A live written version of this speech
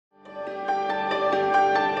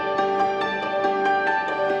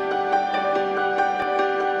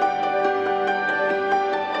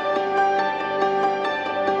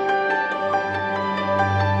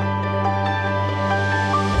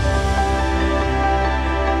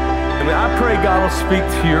I pray God will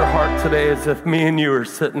speak to your heart today as if me and you are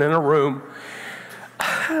sitting in a room.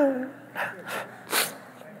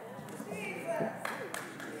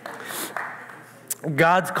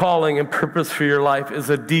 God's calling and purpose for your life is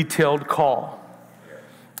a detailed call.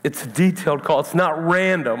 It's a detailed call. It's not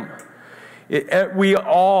random.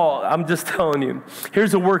 I'm just telling you.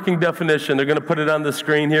 Here's a working definition. They're going to put it on the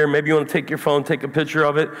screen here. Maybe you want to take your phone, take a picture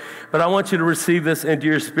of it. But I want you to receive this into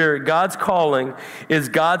your spirit. God's calling is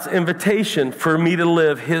God's invitation for me to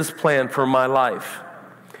live His plan for my life.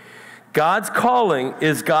 God's calling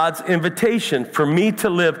is God's invitation for me to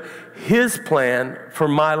live His plan for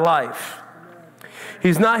my life.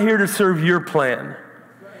 He's not here to serve your plan.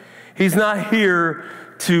 He's not here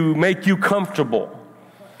to make you comfortable.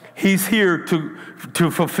 He's here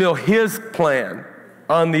to fulfill His plan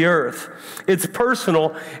on the earth. It's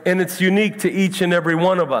personal and it's unique to each and every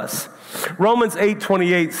one of us. Romans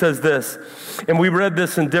 8:28 says this, and we read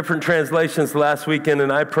this in different translations last weekend,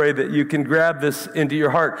 and I pray that you can grab this into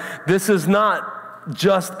your heart. This is not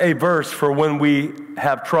just a verse for when we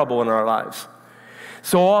have trouble in our lives.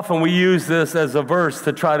 So often we use this as a verse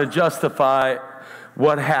to try to justify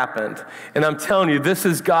what happened. And I'm telling you, this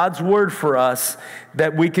is God's word for us,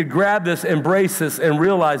 that we could grab this, embrace this, and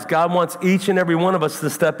realize God wants each and every one of us to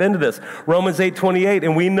step into this. Romans 8:28,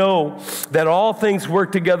 and we know that all things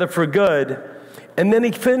work together for good, and then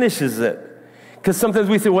He finishes it. Because sometimes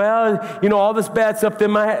we say, well, all this bad stuff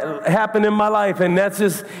that happened in my life, and that's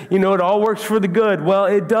just, it all works for the good. Well,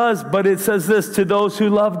 it does, but it says this, to those who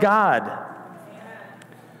love God.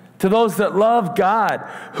 To those that love God,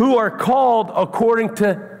 who are called according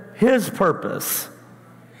to His purpose.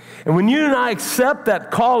 And when you and I accept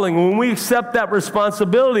that calling, when we accept that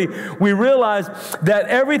responsibility, we realize that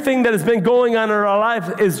everything that has been going on in our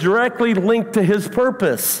life is directly linked to His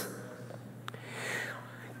purpose.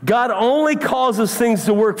 God only causes things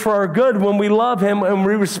to work for our good when we love Him and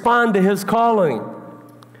we respond to His calling.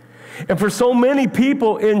 And for so many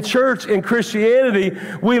people in church, in Christianity,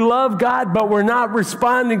 we love God, but we're not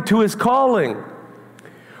responding to His calling.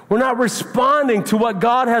 We're not responding to what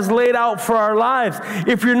God has laid out for our lives.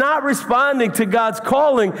 If you're not responding to God's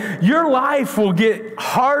calling, your life will get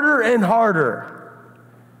harder and harder.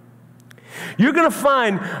 You're going to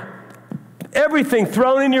find everything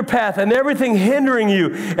thrown in your path and everything hindering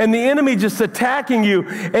you and the enemy just attacking you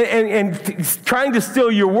and trying to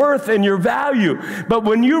steal your worth and your value. But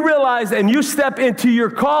when you realize and you step into your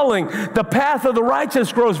calling, the path of the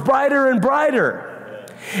righteous grows brighter and brighter.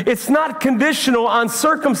 It's not conditional on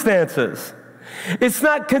circumstances. It's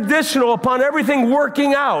not conditional upon everything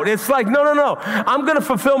working out. It's like, no. I'm going to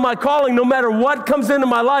fulfill my calling no matter what comes into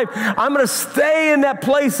my life. I'm going to stay in that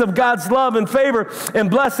place of God's love and favor and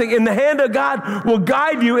blessing. And the hand of God will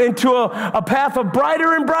guide you into a path of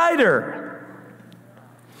brighter and brighter.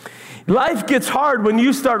 Life gets hard when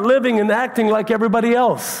you start living and acting like everybody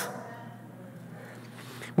else.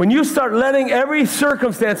 When you start letting every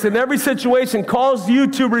circumstance and every situation cause you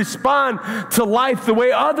to respond to life the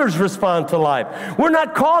way others respond to life. We're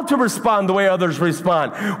not called to respond the way others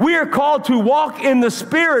respond. We are called to walk in the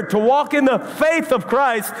Spirit, to walk in the faith of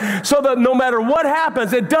Christ, so that no matter what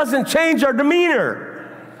happens, it doesn't change our demeanor.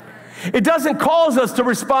 It doesn't cause us to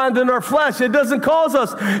respond in our flesh. It doesn't cause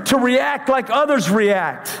us to react like others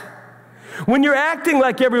react. When you're acting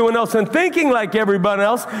like everyone else and thinking like everyone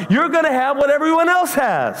else, you're going to have what everyone else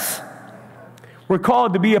has. We're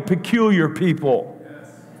called to be a peculiar people,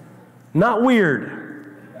 not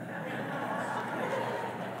weird.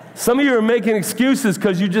 Some of you are making excuses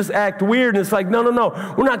because you just act weird, and it's like, no.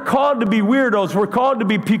 We're not called to be weirdos. We're called to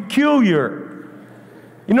be peculiar.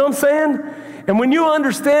 You know what I'm saying? And when you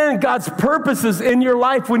understand God's purposes in your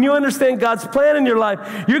life, when you understand God's plan in your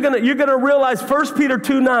life, you're gonna realize 1 Peter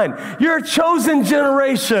 2:9, you're a chosen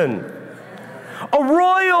generation, a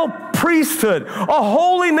royal priesthood, a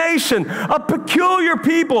holy nation, a peculiar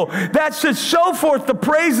people that should show forth the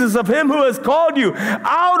praises of Him who has called you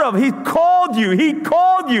He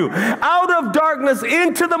called you out of darkness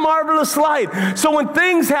into the marvelous light. So when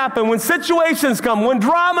things happen, when situations come, when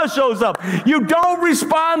drama shows up, you don't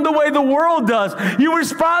respond the way the world does. You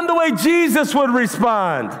respond the way Jesus would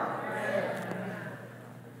respond.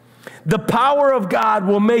 The power of God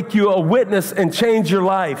will make you a witness and change your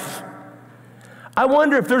life. I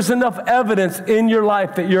wonder if there's enough evidence in your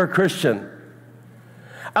life that you're a Christian.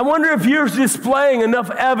 I wonder if you're displaying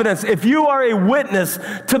enough evidence, if you are a witness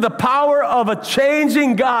to the power of a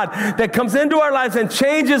changing God that comes into our lives and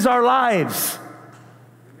changes our lives.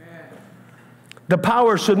 The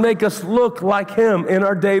power should make us look like him in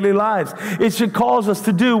our daily lives. It should cause us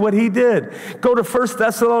to do what he did. Go to 1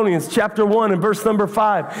 Thessalonians chapter 1 and verse number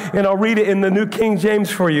 5, and I'll read it in the New King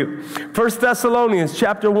James for you. 1 Thessalonians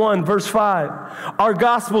chapter 1, verse 5. Our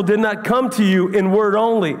gospel did not come to you in word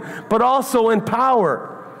only, but also in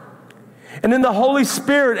power, and in the Holy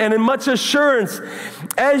Spirit, and in much assurance,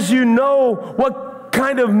 as you know what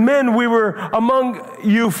kind of men we were among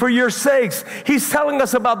you for your sakes. He's telling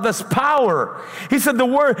us about this power. He said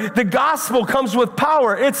the gospel comes with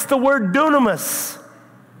power. It's the word dunamis.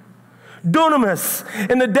 Dunamis.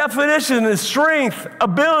 And the definition is strength,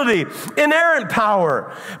 ability, inerrant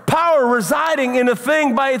power. Power residing in a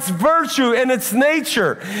thing by its virtue and its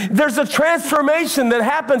nature. There's a transformation that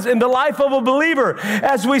happens in the life of a believer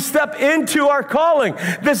as we step into our calling.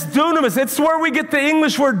 This dunamis, it's where we get the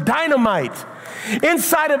English word dynamite.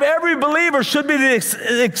 Inside of every believer should be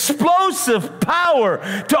the explosive power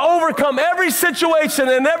to overcome every situation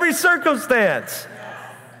and every circumstance.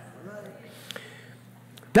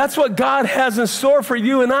 That's what God has in store for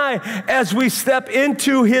you and I as we step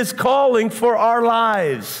into his calling for our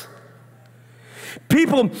lives.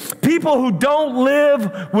 People who don't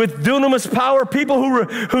live with dunamis power, people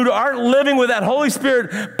who aren't living with that Holy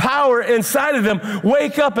Spirit power inside of them,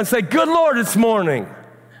 wake up and say, "Good Lord, it's morning."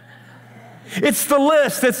 It's the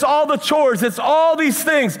list, it's all the chores, it's all these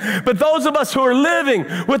things. But those of us who are living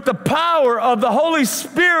with the power of the Holy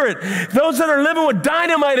Spirit, those that are living with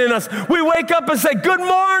dynamite in us, we wake up and say, "Good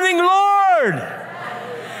morning, Lord.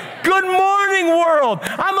 Good morning, world.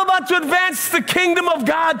 I'm about to advance the kingdom of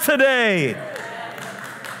God today."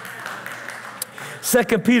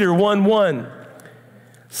 2 Peter 1:1.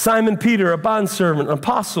 Simon Peter, a bondservant,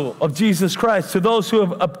 apostle of Jesus Christ, to those who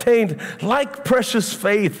have obtained like precious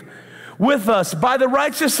faith with us by the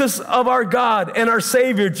righteousness of our God and our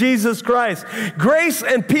Savior, Jesus Christ. Grace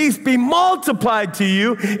and peace be multiplied to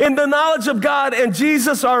you in the knowledge of God and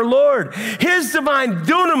Jesus our Lord. His divine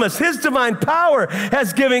dunamis, his divine power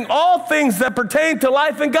has given all things that pertain to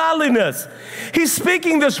life and godliness. He's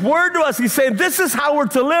speaking this word to us. He's saying this is how we're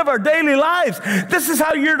to live our daily lives. This is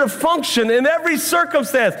how you're to function in every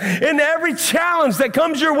circumstance, in every challenge that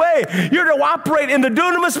comes your way. You're to operate in the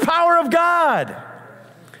dunamis power of God.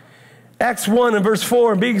 Acts 1 and verse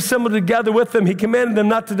 4, and being assembled together with them, he commanded them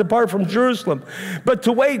not to depart from Jerusalem, but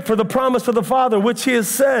to wait for the promise of the Father, which he has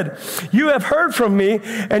said, "You have heard from me,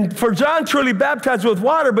 and for John truly baptized with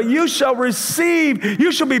water, but you shall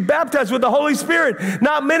be baptized with the Holy Spirit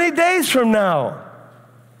not many days from now."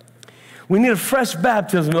 We need a fresh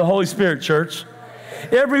baptism of the Holy Spirit, church.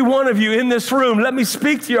 Every one of you in this room, let me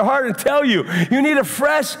speak to your heart and tell you, you need a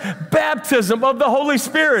fresh baptism of the Holy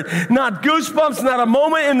Spirit. Not goosebumps, not a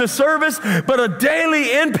moment in the service, but a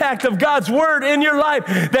daily impact of God's word in your life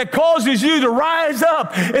that causes you to rise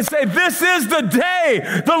up and say, "This is the day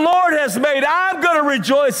the Lord has made. I'm going to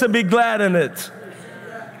rejoice and be glad in it."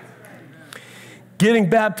 Getting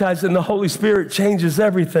baptized in the Holy Spirit changes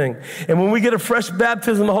everything. And when we get a fresh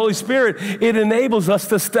baptism of the Holy Spirit, it enables us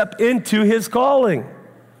to step into his calling.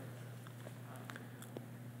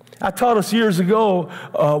 I taught us years ago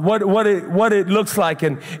what it looks like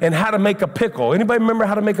and how to make a pickle. Anybody remember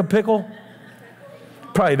how to make a pickle?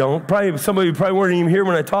 Probably don't. Probably some of you probably weren't even here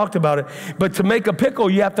when I talked about it. But to make a pickle,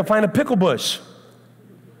 you have to find a pickle bush.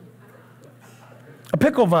 A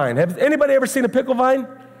pickle vine. Have anybody ever seen a pickle vine?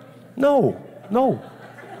 No. No,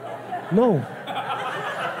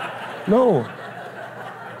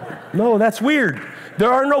 that's weird. There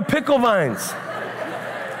are no pickle vines.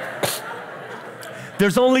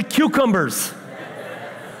 There's only cucumbers.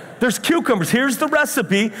 There's cucumbers. Here's the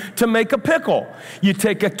recipe to make a pickle. You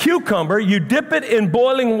take a cucumber, you dip it in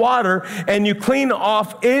boiling water, and you clean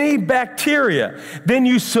off any bacteria. Then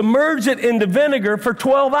you submerge it into vinegar for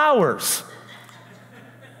 12 hours.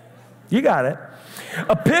 You got it.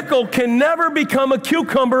 A pickle can never become a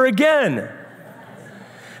cucumber again.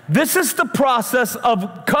 This is the process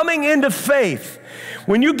of coming into faith.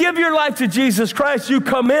 When you give your life to Jesus Christ, you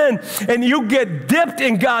come in and you get dipped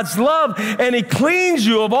in God's love, and he cleans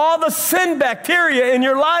you of all the sin bacteria in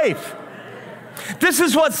your life. This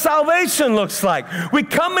is what salvation looks like. We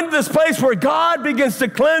come into this place where God begins to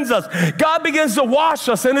cleanse us. God begins to wash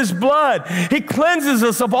us in his blood. He cleanses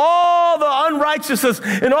us of all the unrighteousness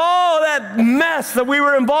and all that mess that we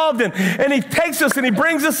were involved in. And he takes us and he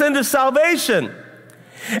brings us into salvation.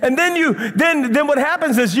 And then what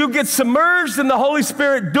happens is you get submerged in the Holy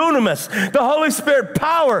Spirit dunamis, the Holy Spirit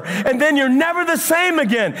power, and then you're never the same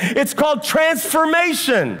again. It's called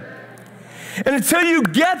transformation. And until you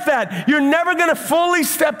get that, you're never going to fully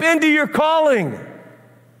step into your calling.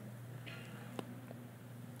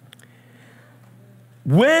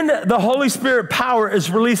 When the Holy Spirit power is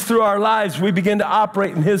released through our lives, we begin to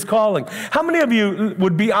operate in His calling. How many of you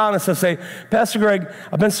would be honest and say, Pastor Greg,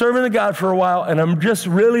 I've been serving the God for a while, and I'm just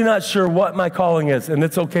really not sure what my calling is? And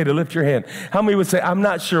it's okay to lift your hand. How many would say, I'm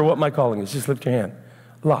not sure what my calling is? Just lift your hand.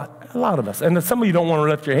 A lot of us. And some of you don't want to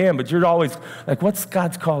lift your hand, but you're always like, what's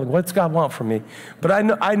God's calling? What's God want from me? But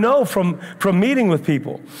I know from meeting with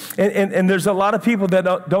people, and there's a lot of people that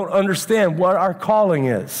don't understand what our calling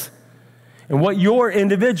is and what your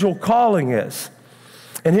individual calling is.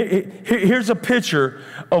 And here's a picture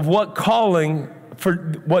of what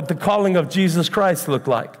the calling of Jesus Christ looked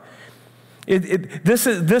like. This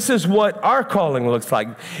is what our calling looks like.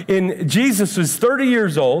 Jesus was 30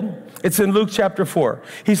 years old. It's in Luke chapter 4.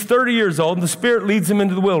 He's 30 years old, and the Spirit leads him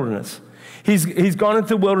into the wilderness. He's gone into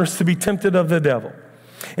the wilderness to be tempted of the devil.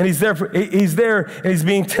 And he's there and he's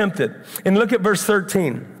being tempted. And look at verse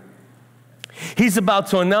 13. He's about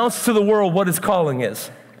to announce to the world what his calling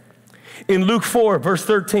is. In Luke 4, verse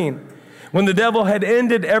 13, when the devil had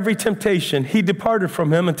ended every temptation, he departed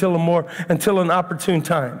from him until an opportune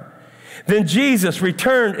time. Then Jesus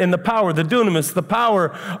returned in the power, the dunamis, the power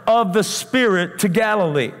of the Spirit to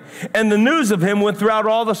Galilee. And the news of him went throughout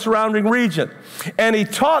all the surrounding region. And he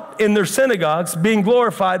taught in their synagogues, being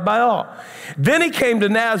glorified by all. Then he came to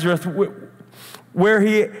Nazareth, where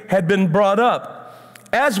he had been brought up.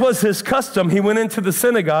 As was his custom, he went into the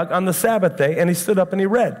synagogue on the Sabbath day, and he stood up and he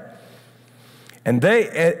read. And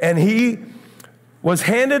he was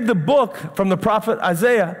handed the book from the prophet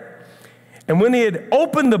Isaiah. And when he had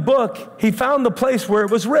opened the book, he found the place where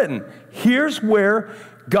it was written. Here's where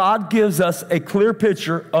God gives us a clear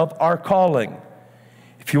picture of our calling.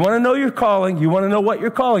 If you want to know your calling, you want to know what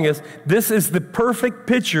your calling is, this is the perfect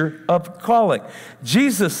picture of calling.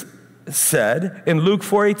 Jesus said in Luke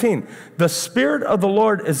 4:18, the Spirit of the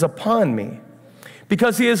Lord is upon me,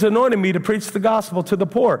 because he has anointed me to preach the gospel to the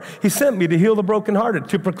poor. He sent me to heal the brokenhearted,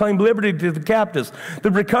 to proclaim liberty to the captives, the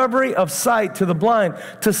recovery of sight to the blind,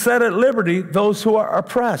 to set at liberty those who are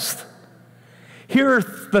oppressed. Here are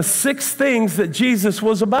the 6 things that Jesus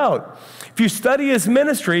was about. If you study his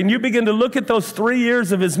ministry and you begin to look at those 3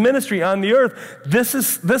 years of his ministry on the earth,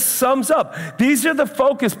 this sums up. These are the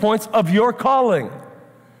focus points of your calling.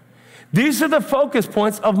 These are the focus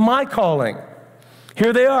points of my calling.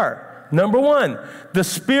 Here they are. Number 1, the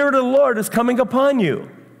Spirit of the Lord is coming upon you.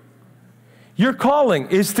 Your calling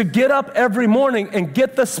is to get up every morning and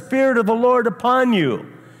get the Spirit of the Lord upon you.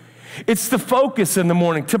 It's to focus in the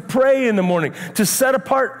morning, to pray in the morning, to set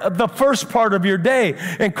apart the first part of your day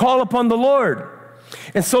and call upon the Lord.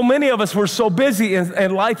 And so many of us, we're so busy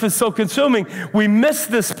and life is so consuming, we miss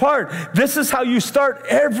this part. This is how you start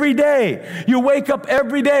every day. You wake up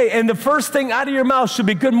every day, and the first thing out of your mouth should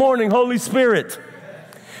be, good morning, Holy Spirit.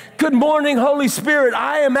 Good morning, Holy Spirit.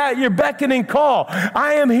 I am at your beckoning call.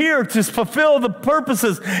 I am here to fulfill the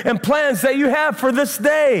purposes and plans that you have for this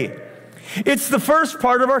day. It's the first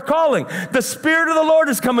part of our calling. The Spirit of the Lord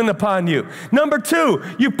is coming upon you. Number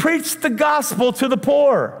 2, you preach the gospel to the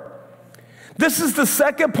poor. This is the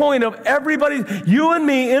second point of everybody, you and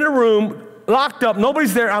me in a room, locked up,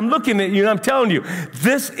 nobody's there, I'm looking at you and I'm telling you,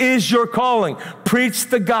 this is your calling. Preach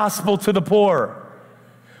the gospel to the poor.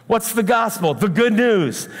 What's the gospel? The good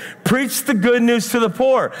news. Preach the good news to the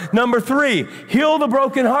poor. Number 3, heal the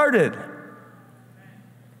brokenhearted.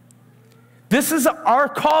 This is our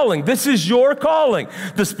calling. This is your calling.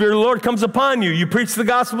 The Spirit of the Lord comes upon you. You preach the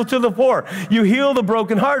gospel to the poor. You heal the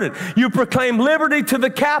brokenhearted. You proclaim liberty to the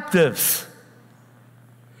captives.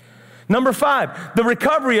 Number 5, the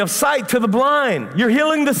recovery of sight to the blind. You're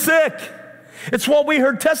healing the sick. It's what we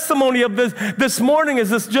heard testimony of this morning as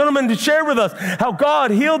this gentleman to share with us, how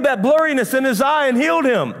God healed that blurriness in his eye and healed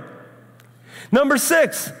him. Number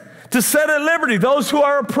 6, to set at liberty those who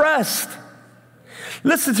are oppressed.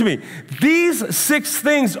 Listen to me. These 6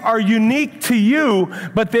 things are unique to you,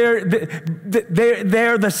 but they're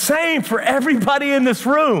the same for everybody in this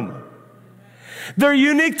room. They're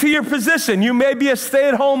unique to your position. You may be a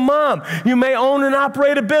stay-at-home mom. You may own and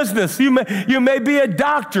operate a business. You may be a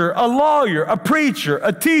doctor, a lawyer, a preacher,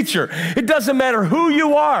 a teacher. It doesn't matter who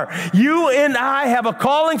you are. You and I have a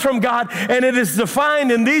calling from God, and it is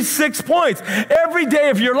defined in these 6 points. Every day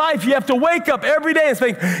of your life, you have to wake up every day and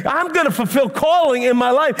think, I'm going to fulfill calling in my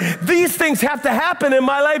life. These things have to happen in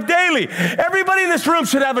my life daily. Everybody in this room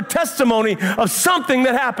should have a testimony of something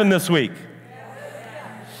that happened this week.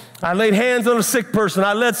 I laid hands on a sick person.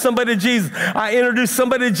 I led somebody to Jesus. I introduced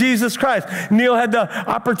somebody to Jesus Christ. Neil had the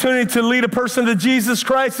opportunity to lead a person to Jesus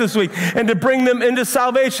Christ this week and to bring them into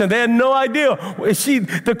salvation. They had no idea.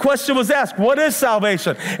 The question was asked, what is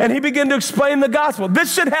salvation? And he began to explain the gospel.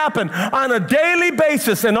 This should happen on a daily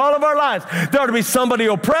basis in all of our lives. There ought to be somebody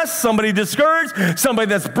oppressed, somebody discouraged, somebody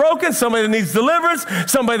that's broken, somebody that needs deliverance,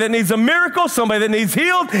 somebody that needs a miracle, somebody that needs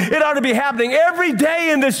healed. It ought to be happening every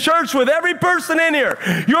day in this church with every person in here.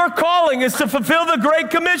 Your calling is to fulfill the Great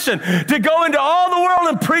Commission, to go into all the world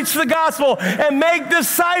and preach the gospel and make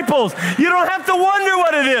disciples. You don't have to wonder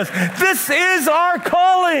what it is. This is our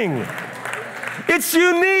calling. It's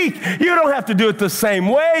unique. You don't have to do it the same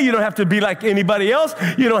way. You don't have to be like anybody else.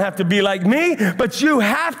 You don't have to be like me, but you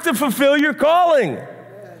have to fulfill your calling.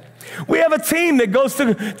 We have a team that goes to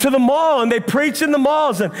the mall and they preach in the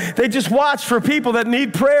malls and they just watch for people that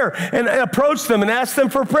need prayer and approach them and ask them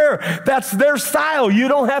for prayer. That's their style. You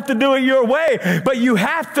don't have to do it your way, but you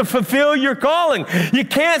have to fulfill your calling. You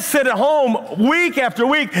can't sit at home week after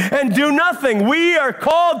week and do nothing. We are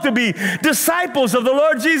called to be disciples of the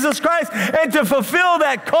Lord Jesus Christ and to fulfill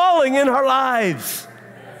that calling in our lives.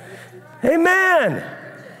 Amen.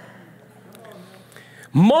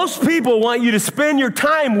 Most people want you to spend your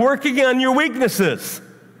time working on your weaknesses.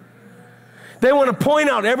 They want to point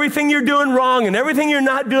out everything you're doing wrong and everything you're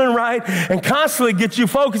not doing right and constantly get you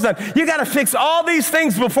focused on. You got to fix all these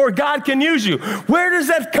things before God can use you. Where does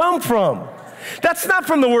that come from? That's not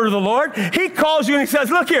from the word of the Lord. He calls you and he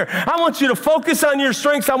says, look here, I want you to focus on your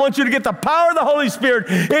strengths. I want you to get the power of the Holy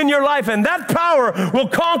Spirit in your life, and that power will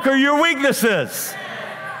conquer your weaknesses.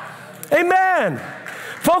 Amen.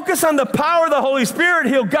 Focus on the power of the Holy Spirit.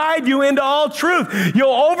 He'll guide you into all truth.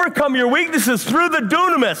 You'll overcome your weaknesses through the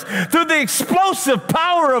dunamis, through the explosive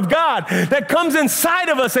power of God that comes inside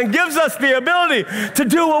of us and gives us the ability to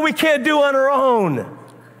do what we can't do on our own.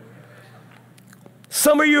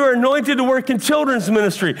 Some of you are anointed to work in children's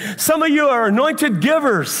ministry. Some of you are anointed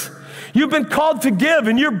givers. You've been called to give,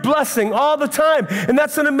 and you're blessing all the time, and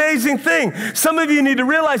that's an amazing thing. Some of you need to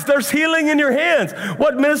realize there's healing in your hands.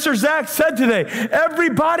 What Minister Zach said today,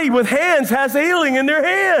 everybody with hands has healing in their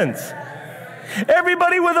hands.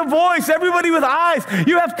 Everybody with a voice, everybody with eyes,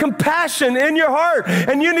 you have compassion in your heart,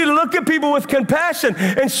 and you need to look at people with compassion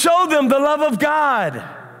and show them the love of God.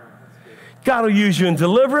 God will use you in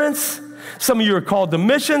deliverance. Some of you are called to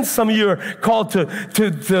missions. Some of you are called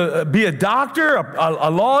to be a doctor, a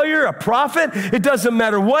lawyer, a prophet. It doesn't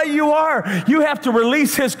matter what you are. You have to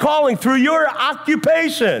release his calling through your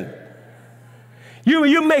occupation.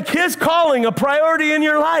 You make his calling a priority in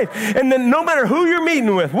your life. And then no matter who you're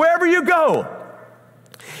meeting with, wherever you go,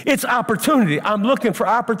 it's opportunity. I'm looking for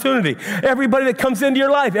opportunity. Everybody that comes into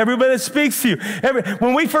your life, everybody that speaks to you.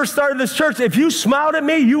 When we first started this church, if you smiled at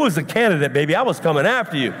me, you was a candidate, baby. I was coming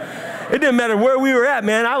after you. It didn't matter where we were at,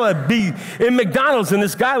 man. I would be in McDonald's, and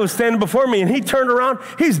this guy was standing before me, and he turned around.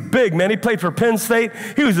 He's big, man. He played for Penn State.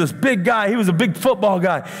 He was this big guy. He was a big football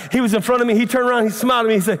guy. He was in front of me. He turned around. He smiled at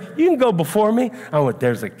me. He said, you can go before me. I went,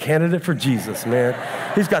 there's a candidate for Jesus,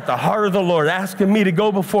 man. He's got the heart of the Lord asking me to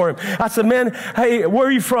go before him. I said, man, hey, where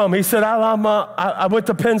are you from? He said, I went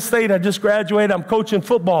to Penn State. I just graduated. I'm coaching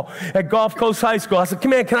football at Gulf Coast High School. I said,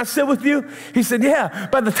 come on, can I sit with you? He said, yeah.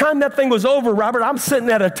 By the time that thing was over, Robert, I'm sitting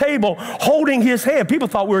at a table holding his hand. People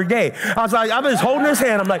thought we were gay. I was like, I'm just holding his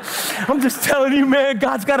hand. I'm like, I'm just telling you, man,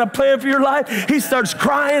 God's got a plan for your life. He starts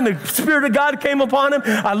crying. The Spirit of God came upon him.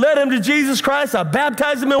 I led him to Jesus Christ. I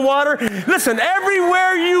baptized him in water. Listen,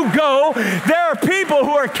 everywhere you go, there are people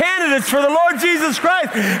who are candidates for the Lord Jesus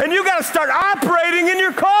Christ, and you got to start operating in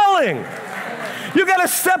your calling. You got to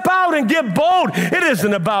step out and get bold. It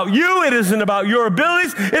isn't about you. It isn't about your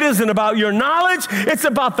abilities. It isn't about your knowledge. It's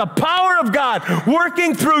about the power of God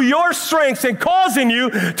working through your strengths and causing you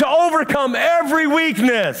to overcome every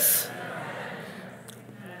weakness.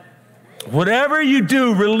 Whatever you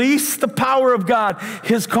do, release the power of God.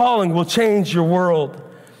 His calling will change your world.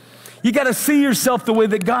 You got to see yourself the way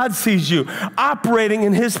that God sees you, operating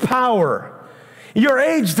in his power. Your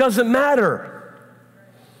age doesn't matter.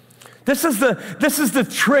 This is the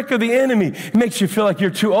trick of the enemy. It makes you feel like you're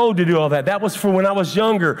too old to do all that. That was for when I was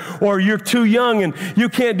younger, or you're too young and you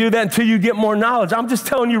can't do that until you get more knowledge. I'm just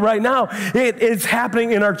telling you right now, it's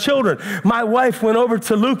happening in our children. My wife went over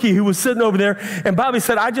to Lukey, who was sitting over there, and Bobby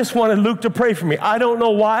said, I just wanted Luke to pray for me. I don't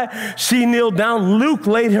know why. She kneeled down. Luke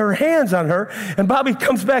laid her hands on her, and Bobby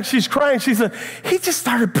comes back. She's crying. She said, he just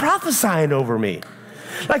started prophesying over me.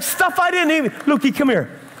 Like stuff I didn't even. Lukey, come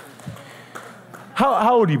here.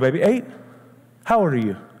 How old are you, baby? 8? How old are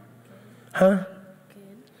you? Huh?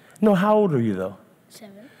 No, how old are you, though?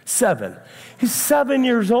 7. 7. He's 7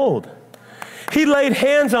 years old. He laid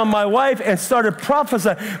hands on my wife and started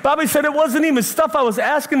prophesying. Bobby said it wasn't even stuff I was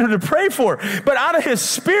asking her to pray for, but out of his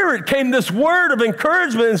spirit came this word of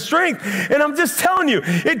encouragement and strength. And I'm just telling you,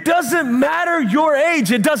 it doesn't matter your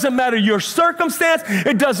age. It doesn't matter your circumstance.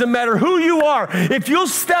 It doesn't matter who you are. If you'll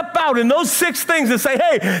step out in those 6 things and say,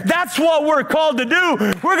 hey, that's what we're called to do,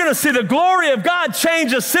 we're going to see the glory of God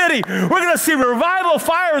change a city. We're going to see revival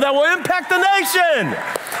fire that will impact the nation.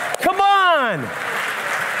 Come on.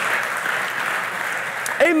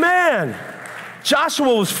 Amen.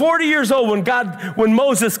 Joshua was 40 years old when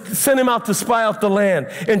Moses sent him out to spy out the land.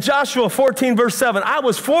 In Joshua 14, verse 7, I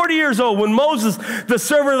was 40 years old when Moses, the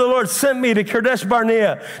servant of the Lord, sent me to Kadesh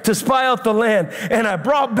Barnea to spy out the land, and I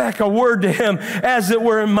brought back a word to him as it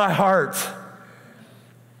were in my heart.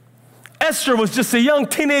 Esther was just a young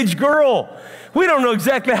teenage girl. We don't know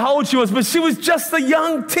exactly how old she was, but she was just a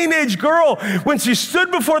young teenage girl when she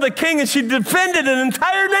stood before the king and she defended an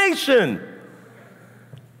entire nation.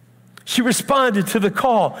 She responded to the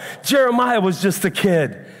call. Jeremiah was just a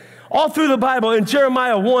kid. All through the Bible, in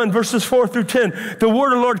Jeremiah 1, verses 4 through 10, the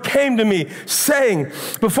word of the Lord came to me, saying,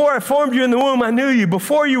 before I formed you in the womb, I knew you.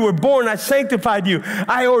 Before you were born, I sanctified you.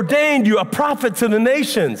 I ordained you a prophet to the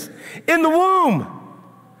nations. In the womb,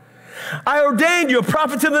 I ordained you a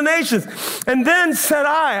prophet to the nations. And then said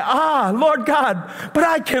I, Lord God, but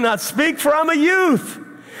I cannot speak, for I'm a youth.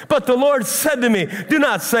 But the Lord said to me, do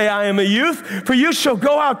not say I am a youth, for you shall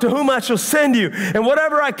go out to whom I shall send you, and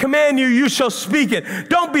whatever I command you, you shall speak it.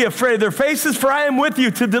 Don't be afraid of their faces, for I am with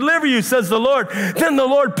you to deliver you, says the Lord. Then the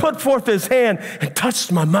Lord put forth his hand and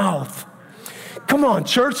touched my mouth. Come on,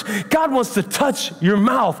 church. God wants to touch your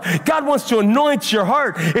mouth. God wants to anoint your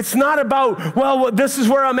heart. It's not about, well, this is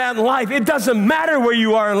where I'm at in life. It doesn't matter where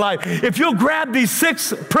you are in life. If you'll grab these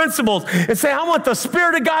 6 principles and say, I want the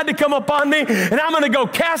Spirit of God to come upon me, and I'm going to go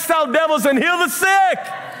cast out devils and heal the sick.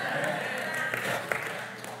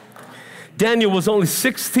 Daniel was only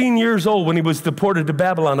 16 years old when he was deported to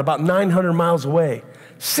Babylon, about 900 miles away.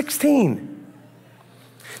 16.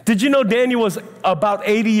 Did you know Daniel was about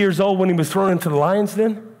 80 years old when he was thrown into the lion's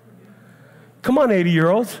den? Come on,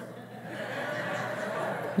 80-year-olds.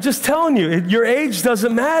 I'm just telling you, your age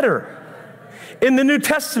doesn't matter. In the New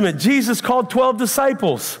Testament, Jesus called 12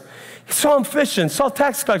 disciples. He saw them fishing, saw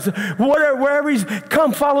tax collectors, wherever he's,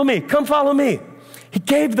 come follow me, come follow me. He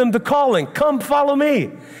gave them the calling, come follow me.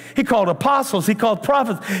 He called apostles, he called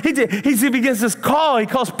prophets. He begins this call, he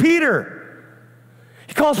calls Peter.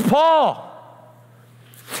 He calls Paul.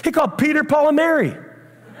 He called Peter, Paul, and Mary.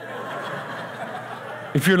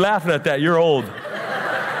 If you're laughing at that, you're old.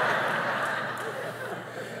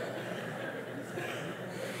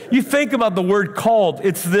 You think about the word called,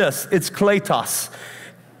 it's this, it's kletos.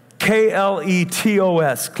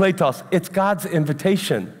 K-L-E-T-O-S, kletos. It's God's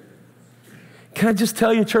invitation. Can I just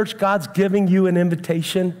tell you, church, God's giving you an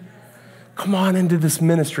invitation? Come on into this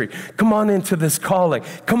ministry. Come on into this calling.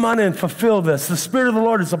 Come on and fulfill this. The Spirit of the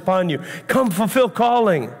Lord is upon you. Come fulfill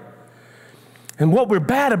calling. And what we're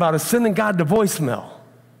bad about is sending God to voicemail.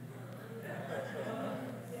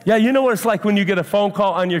 Yeah, you know what it's like when you get a phone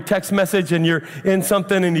call on your text message and you're in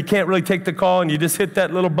something and you can't really take the call and you just hit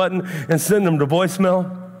that little button and send them to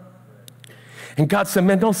voicemail? And God said,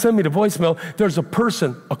 man, don't send me to voicemail. There's a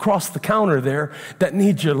person across the counter there that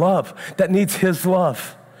needs your love, that needs his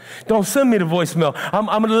love. Don't send me to voicemail. I'm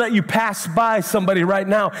going to let you pass by somebody right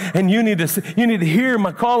now, and you need to hear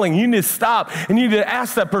my calling. You need to stop, and you need to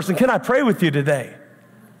ask that person, can I pray with you today?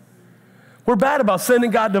 We're bad about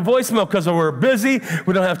sending God to voicemail because we're busy,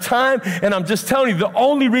 we don't have time, and I'm just telling you, the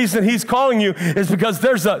only reason he's calling you is because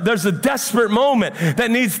there's a desperate moment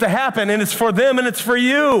that needs to happen, and it's for them and it's for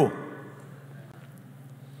you.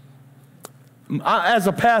 As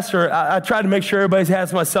a pastor, I try to make sure everybody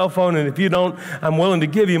has my cell phone, and if you don't, I'm willing to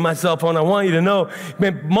give you my cell phone. I want you to know,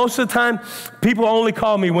 man, most of the time, people only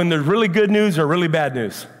call me when there's really good news or really bad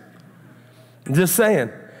news. I'm just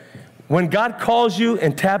saying, when God calls you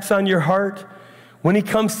and taps on your heart, when he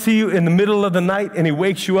comes to you in the middle of the night and he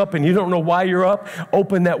wakes you up and you don't know why you're up,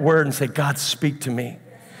 open that word and say, God, speak to me.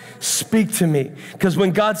 Speak to me. Because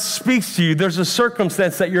when God speaks to you, there's a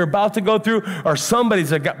circumstance that you're about to go through or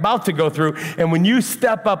somebody's about to go through. And when you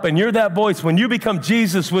step up and you're that voice, when you become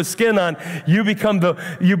Jesus with skin on, you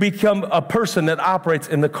become a person that operates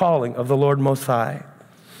in the calling of the Lord Most High.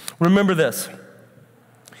 Remember this.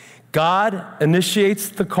 God initiates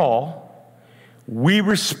the call. We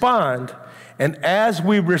respond. And as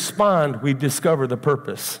we respond, we discover the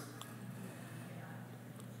purpose.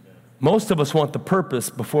 Most of us want the purpose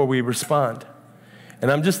before we respond.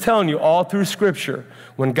 And I'm just telling you, all through Scripture,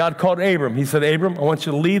 when God called Abram, he said, Abram, I want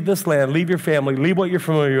you to leave this land, leave your family, leave what you're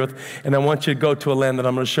familiar with, and I want you to go to a land that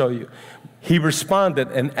I'm going to show you. He responded,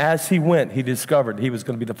 and as he went, he discovered he was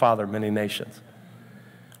going to be the father of many nations.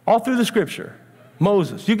 All through the Scripture.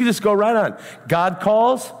 Moses, you can just go right on. God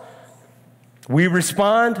calls, we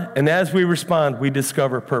respond, and as we respond, we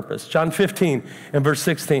discover purpose. John 15 and verse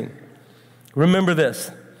 16. Remember this.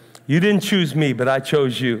 You didn't choose me, but I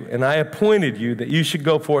chose you, and I appointed you that you should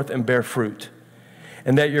go forth and bear fruit,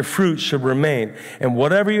 and that your fruit should remain. And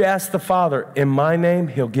whatever you ask the Father in my name,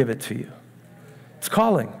 he'll give it to you. It's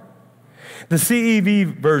calling. The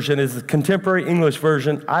CEV version is the contemporary English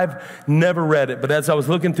version. I've never read it, but as I was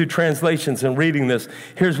looking through translations and reading this,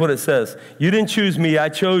 here's what it says. You didn't choose me, I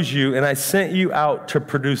chose you, and I sent you out to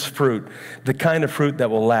produce fruit, the kind of fruit that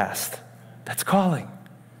will last. That's calling.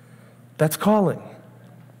 That's calling.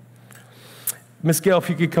 Miss Gail, if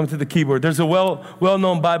you could come to the keyboard. There's a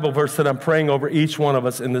well-known Bible verse that I'm praying over each one of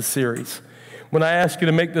us in this series. When I ask you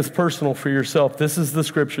to make this personal for yourself, this is the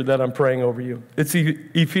scripture that I'm praying over you. It's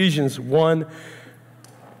Ephesians 1,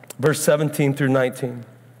 verse 17 through 19.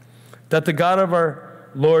 That the God of our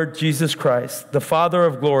Lord Jesus Christ, the Father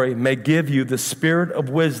of glory, may give you the spirit of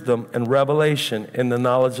wisdom and revelation in the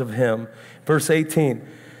knowledge of him. Verse 18,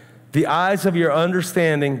 the eyes of your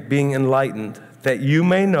understanding being enlightened, that you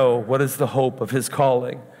may know what is the hope of his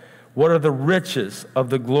calling. What are the riches of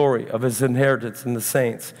the glory of his inheritance in the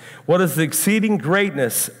saints? What is the exceeding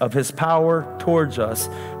greatness of his power towards us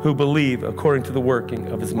who believe according to the working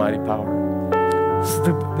of his mighty power?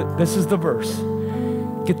 This is the verse.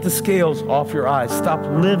 Get the scales off your eyes. Stop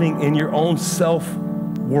living in your own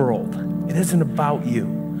self-world. It isn't about you.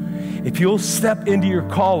 If you'll step into your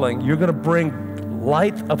calling, you're going to bring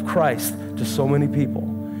light of Christ to so many people.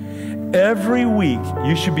 Every week,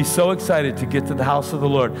 you should be so excited to get to the house of the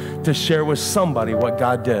Lord to share with somebody what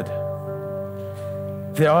God did.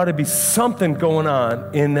 There ought to be something going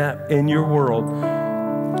on in your world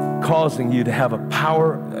causing you to have a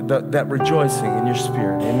power, that rejoicing in your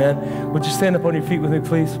spirit. Amen? Would you stand up on your feet with me,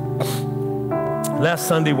 please? Last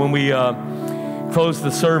Sunday when we closed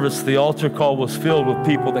the service, the altar call was filled with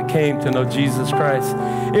people that came to know Jesus Christ.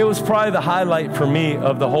 It was probably the highlight for me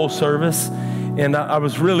of the whole service. And I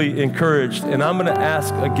was really encouraged. And I'm going to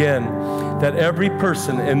ask again that every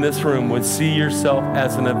person in this room would see yourself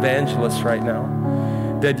as an evangelist right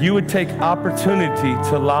now. That you would take opportunity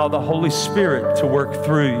to allow the Holy Spirit to work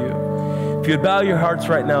through you. If you'd bow your hearts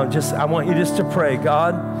right now, and I want you just to pray,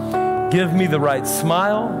 God, give me the right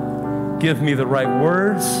smile. Give me the right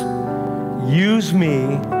words. Use me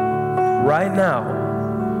right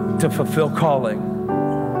now to fulfill calling.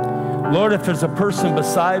 Lord, if there's a person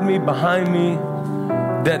beside me, behind me,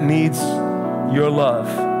 that needs your love,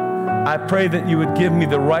 I pray that you would give me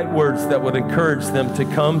the right words that would encourage them to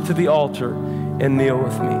come to the altar and kneel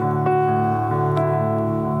with me.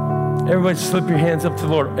 Everybody slip your hands up to the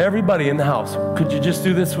Lord. Everybody in the house, could you just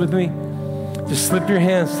do this with me? Just slip your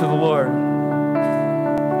hands to the Lord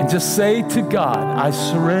and just say to God, I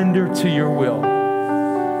surrender to your will.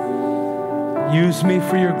 Use me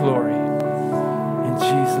for your glory. In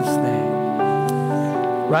Jesus' name.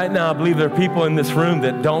 Right now, I believe there are people in this room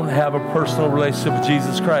that don't have a personal relationship with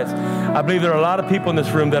Jesus Christ. I believe there are a lot of people in this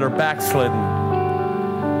room that are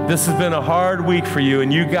backslidden. This has been a hard week for you,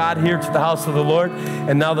 and you got here to the house of the Lord,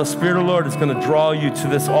 and now the Spirit of the Lord is going to draw you to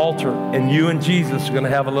this altar, and you and Jesus are going to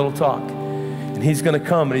have a little talk. And he's going to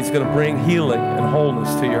come, and he's going to bring healing and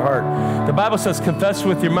wholeness to your heart. The Bible says, confess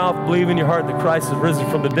with your mouth, believe in your heart that Christ is risen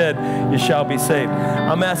from the dead, you shall be saved.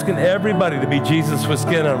 I'm asking everybody to be Jesus with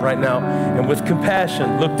skin on right now, and with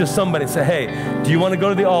compassion, look to somebody and say, hey, do you want to go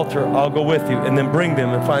to the altar? I'll go with you, and then bring them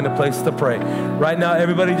and find a place to pray. Right now,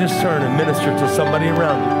 everybody just turn and minister to somebody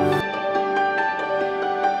around you.